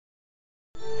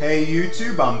Hey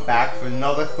YouTube, I'm back for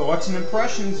another Thoughts and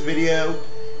Impressions video,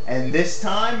 and this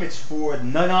time it's for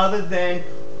none other than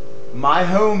my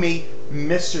homie,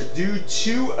 Mr. Dude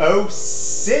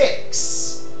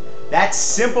 206. That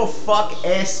simple fuck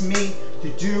asked me to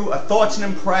do a Thoughts and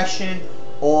Impression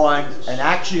on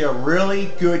actually a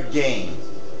really good game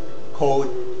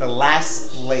called The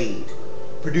Last Blade,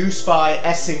 produced by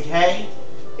SNK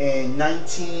in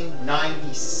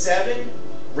 1997,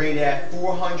 rated at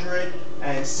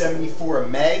 474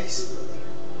 megs.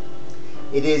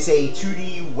 It is a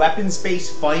 2D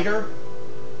weapons-based fighter.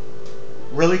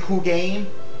 Really cool game.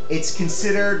 It's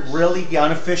considered really the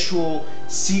unofficial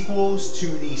sequels to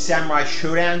the Samurai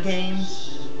Shodown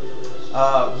games.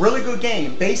 Really good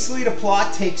game. Basically, the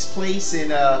plot takes place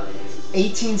in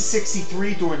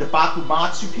 1863 during the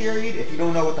Bakumatsu period. If you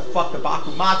don't know what the fuck the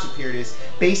Bakumatsu period is,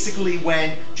 basically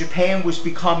when Japan was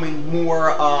becoming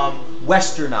more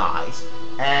westernized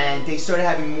and they started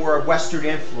having more Western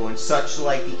influence, such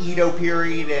like the Edo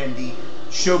period and the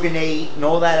shogunate and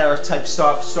all that other type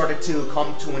stuff started to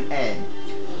come to an end.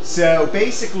 So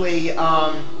basically,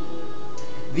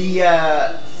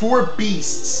 the four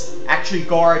beasts actually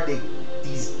guard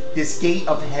this gate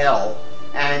of hell,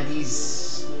 and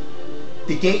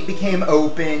the gate became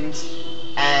opened,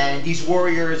 and these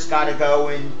warriors got to go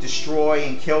and destroy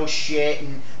and kill shit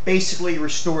and basically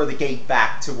restore the gate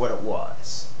back to what it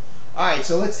was. Alright,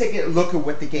 so let's take a look at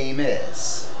what the game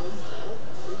is.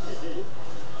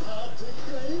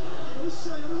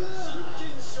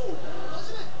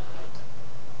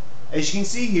 As you can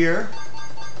see here,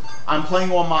 I'm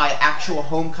playing on my actual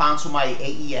home console, my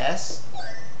AES.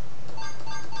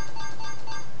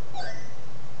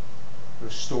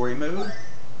 Story mode.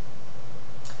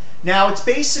 Now it's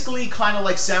basically kind of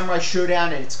like Samurai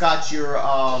Shodown, and it's got your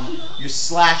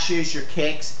slashes, your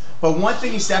kicks. But one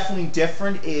thing is definitely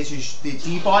different is the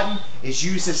D button is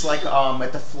used as like a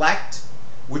deflect,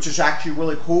 which is actually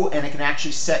really cool, and it can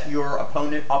actually set your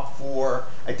opponent up for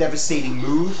a devastating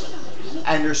move.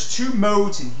 And there's two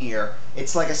modes in here.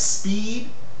 It's like a speed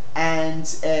and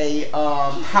a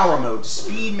power mode.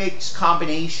 Speed makes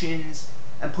combinations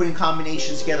and putting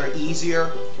combinations together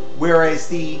easier, whereas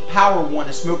the power one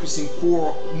is focusing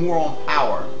more on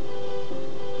power.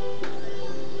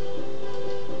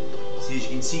 So as you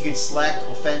can see, you can select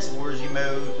offensive emergency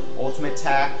mode, ultimate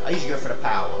attack. I usually go for the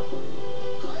power.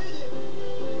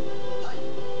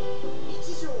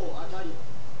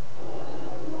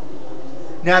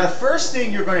 Now the first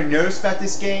thing you're going to notice about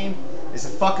this game is the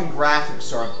fucking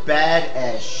graphics are bad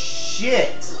as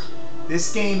shit.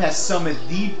 This game has some of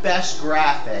the best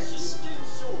graphics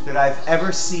that I've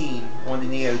ever seen on the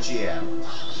Neo Geo.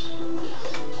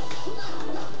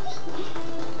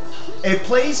 It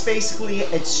plays basically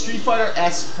its Street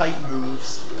Fighter-esque type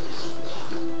moves,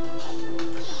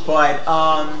 but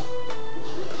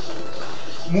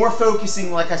more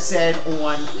focusing, like I said,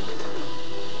 on,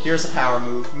 here's a power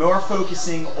move, more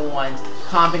focusing on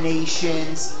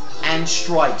combinations and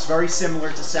strikes, very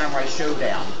similar to Samurai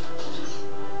Shodown.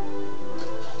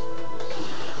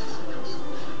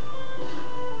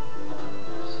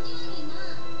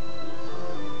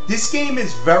 This game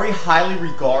is very highly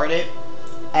regarded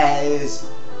as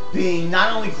being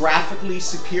not only graphically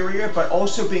superior, but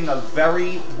also being a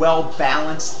very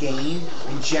well-balanced game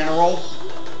in general,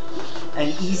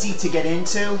 and easy to get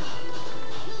into.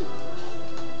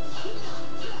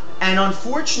 And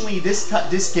unfortunately, this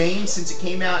game, since it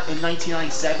came out in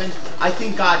 1997, I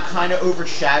think got kind of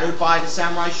overshadowed by the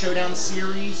Samurai Shodown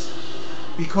series,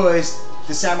 because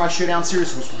the Samurai Shodown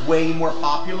series was way more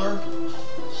popular.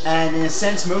 And in a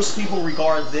sense, most people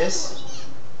regard this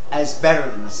as better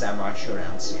than the Samurai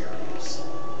Shodown series.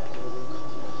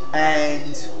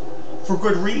 And for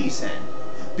good reason.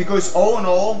 Because all in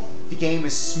all, the game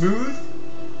is smooth,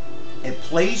 it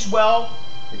plays well,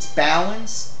 it's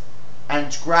balanced, and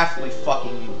it's graphically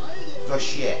fucking the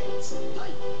shit.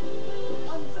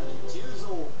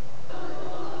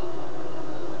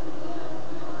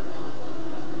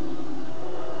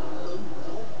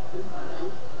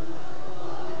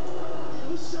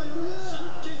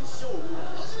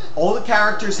 All the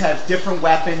characters have different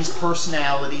weapons,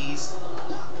 personalities.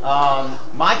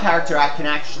 My character I can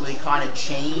actually kind of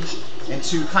change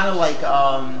into kind of like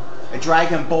a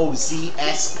Dragon Ball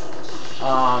Z-esque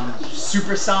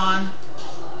Super Saiyan.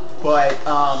 But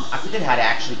I forget how to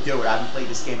actually do it. I haven't played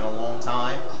this game in a long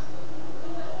time.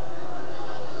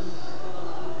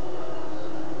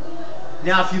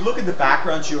 Now if you look at the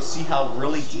backgrounds, you'll see how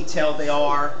really detailed they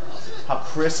are, how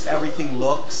crisp everything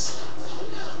looks.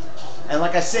 And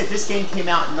like I said, this game came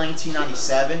out in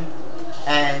 1997,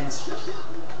 and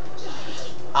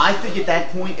I think at that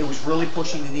point it was really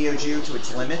pushing the Neo Geo to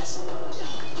its limits.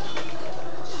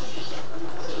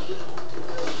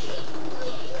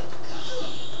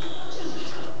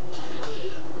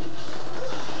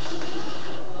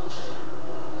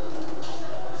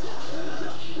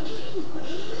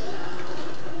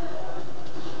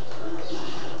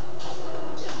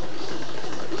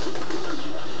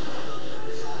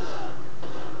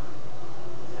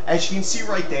 As you can see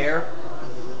right there,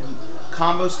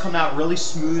 combos come out really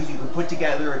smooth. You can put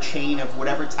together a chain of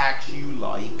whatever attacks you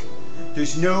like.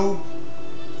 There's no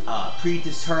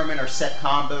predetermined or set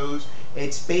combos.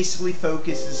 It's basically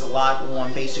focuses a lot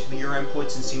on basically your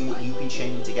inputs and seeing what you can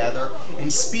chain together. In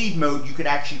speed mode, you could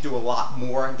actually do a lot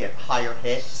more and get higher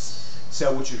hits,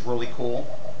 so which is really cool.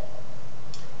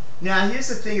 Now, here's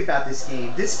the thing about this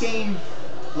game. This game,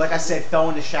 like I said, fell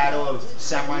in the shadow of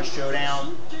Samurai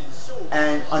Showdown,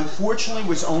 and unfortunately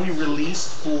was only released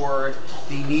for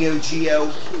the Neo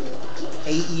Geo,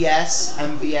 AES,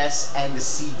 MVS, and the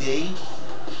CD.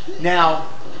 Now,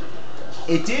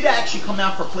 it did actually come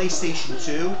out for PlayStation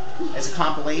 2 as a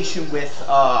compilation with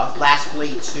Last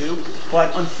Blade 2,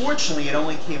 but unfortunately it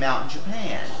only came out in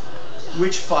Japan,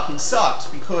 which fucking sucks,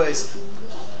 because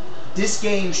this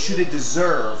game should have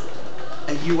deserved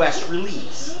a US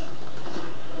release.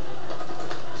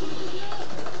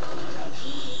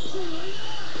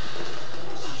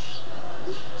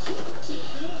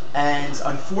 And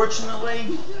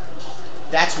unfortunately,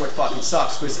 that's what fucking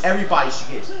sucks, because everybody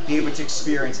should be able to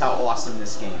experience how awesome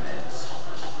this game is.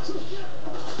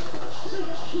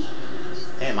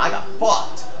 Damn, I got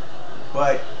fucked.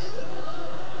 But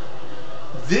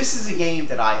this is a game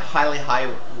that I highly,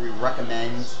 highly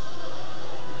recommend.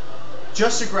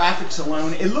 Just the graphics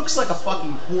alone, it looks like a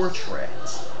fucking portrait.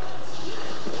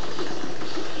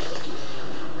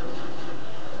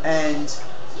 And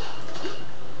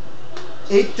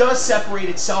it does separate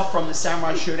itself from the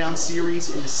Samurai Showdown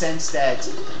series in the sense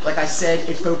that, like I said,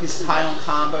 it focuses high on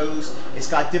combos. It's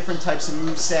got different types of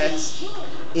movesets.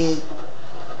 The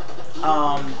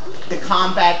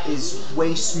combat is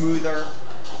way smoother.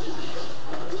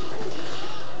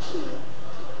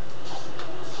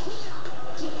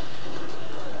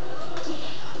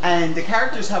 And the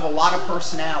characters have a lot of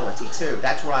personality too.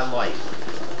 That's what I like.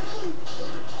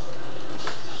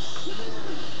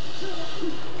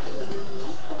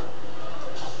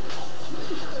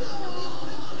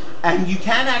 And you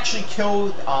can actually kill,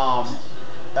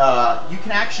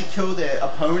 the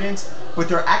opponents, but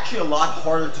they're actually a lot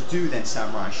harder to do than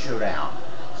Samurai Showdown.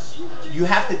 You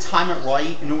have to time it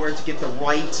right in order to get the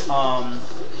right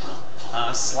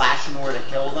slash in order to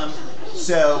kill them.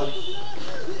 So,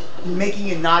 making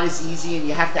it not as easy, and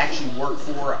you have to actually work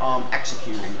for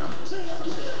executing them.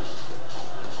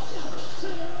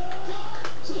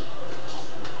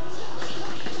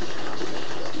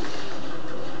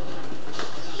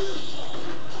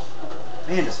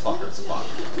 Man, this fucker is fucked.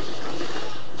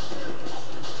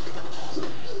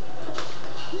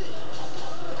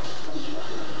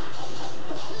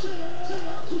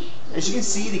 As you can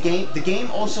see, the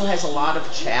game also has a lot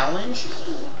of challenge.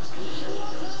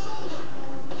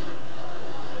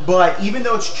 But even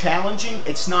though it's challenging,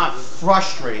 it's not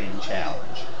frustrating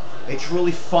challenge. It's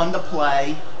really fun to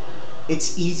play.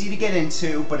 It's easy to get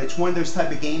into, but it's one of those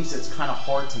type of games that's kind of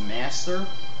hard to master.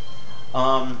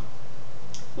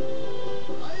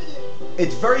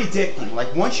 It's very addicting.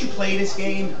 Like, once you play this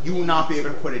game, you will not be able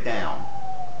to put it down.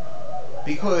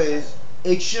 Because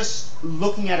it's just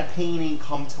looking at a painting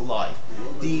come to life.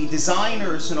 The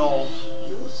designers and all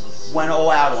went all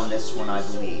out on this one, I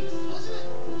believe.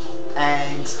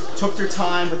 And took their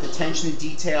time with attention to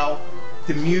detail.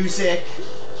 The music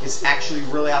is actually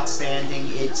really outstanding.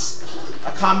 It's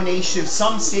a combination of,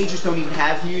 some stages don't even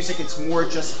have music, it's more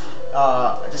just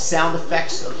the sound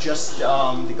effects of just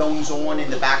the goings on in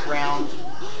the background.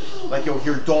 Like, you'll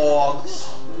hear dogs,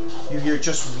 you hear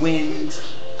just wind,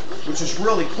 which is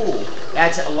really cool.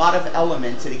 Adds a lot of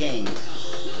element to the game.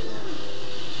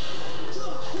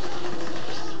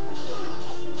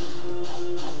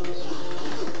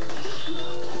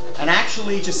 And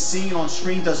actually, just seeing it on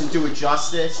screen doesn't do it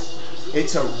justice.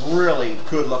 It's a really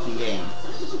good looking game.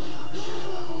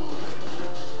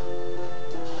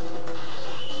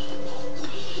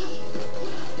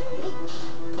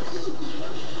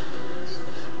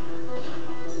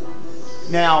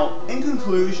 Now, in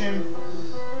conclusion,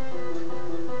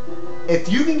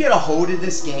 if you can get a hold of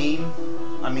this game,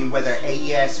 I mean, whether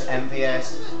AES or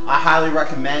MVS, I highly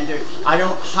recommend it. I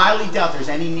don't highly doubt there's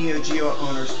any Neo Geo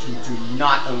owners who do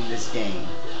not own this game.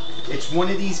 It's one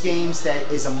of these games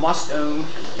that is a must-own.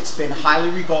 It's been highly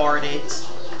regarded.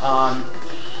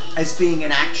 as being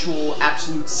an actual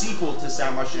absolute sequel to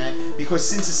Samurai Shodown, because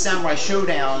since the Samurai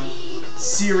Shodown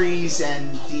series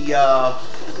and the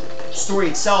story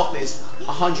itself is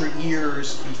 100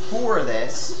 years before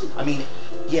this,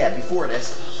 before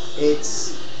this,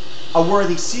 it's a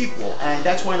worthy sequel, and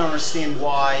that's why I don't understand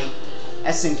why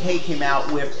SNK came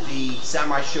out with the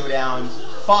Samurai Shodown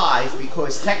 5,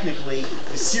 because technically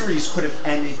the series could have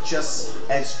ended just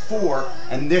as 4,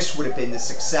 and this would have been the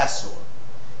successor.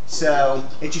 So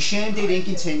it's a shame they didn't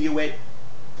continue it.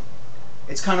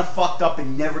 It's kind of fucked up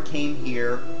and never came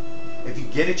here. If you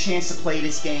get a chance to play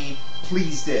this game,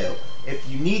 please do. If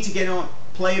you need to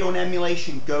play it on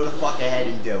emulation, go the fuck ahead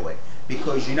and do it.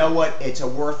 Because you know what? It's a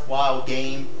worthwhile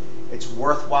game. It's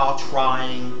worthwhile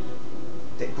trying.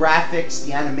 The graphics,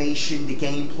 the animation, the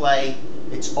gameplay,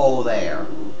 it's all there.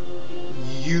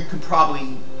 You can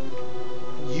probably...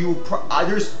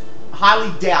 there's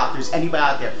highly doubt there's anybody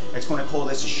out there that's going to call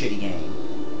this a shitty game.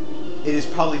 It is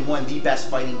probably one of the best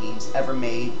fighting games ever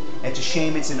made. It's a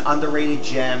shame it's an underrated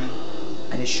gem,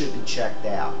 and it should be checked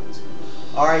out.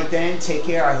 Alright then, take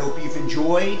care. I hope you've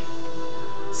enjoyed.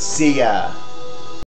 See ya.